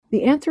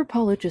The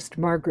anthropologist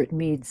Margaret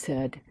Mead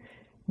said,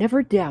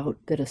 "Never doubt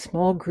that a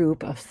small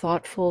group of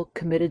thoughtful,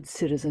 committed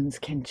citizens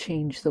can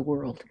change the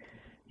world.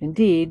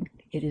 Indeed,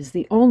 it is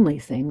the only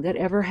thing that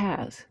ever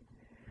has."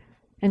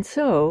 And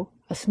so,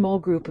 a small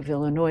group of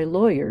Illinois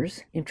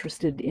lawyers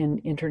interested in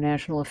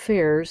international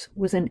affairs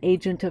was an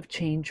agent of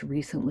change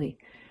recently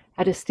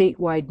at a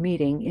statewide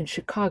meeting in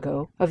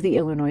Chicago of the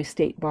Illinois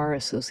State Bar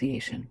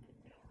Association.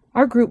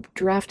 Our group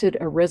drafted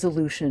a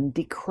resolution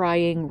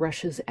decrying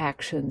Russia's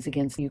actions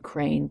against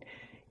Ukraine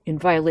in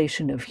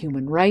violation of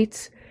human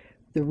rights,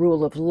 the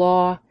rule of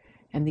law,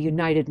 and the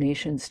United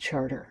Nations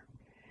Charter.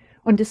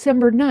 On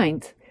December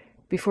 9th,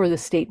 before the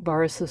State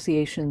Bar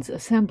Association's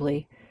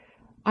assembly,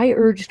 I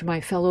urged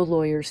my fellow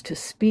lawyers to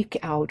speak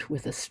out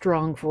with a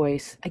strong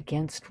voice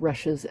against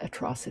Russia's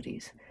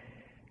atrocities.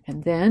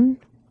 And then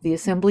the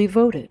assembly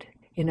voted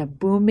in a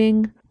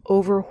booming,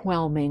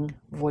 overwhelming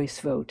voice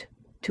vote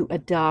to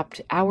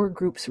adopt our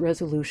group's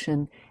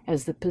resolution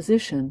as the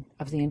position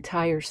of the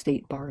entire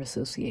State Bar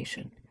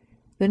Association.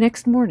 The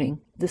next morning,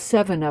 the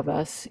 7 of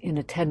us in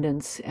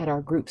attendance at our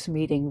group's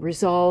meeting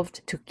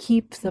resolved to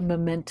keep the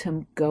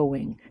momentum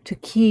going, to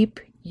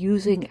keep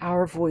using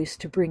our voice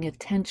to bring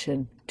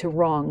attention to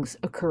wrongs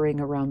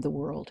occurring around the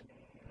world.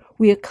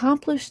 We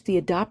accomplished the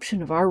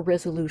adoption of our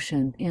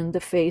resolution in the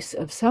face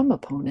of some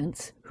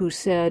opponents who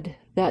said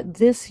that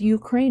this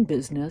Ukraine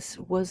business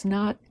was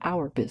not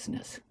our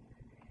business.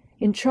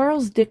 In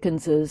Charles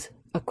Dickens's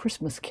A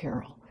Christmas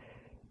Carol,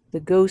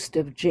 the ghost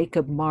of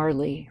Jacob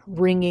Marley,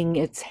 wringing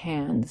its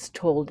hands,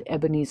 told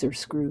Ebenezer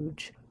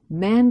Scrooge,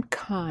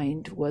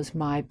 "Mankind was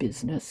my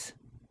business."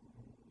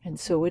 And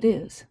so it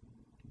is,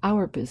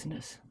 our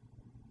business.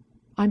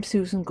 I'm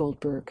Susan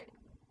Goldberg,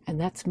 and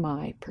that's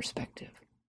my perspective.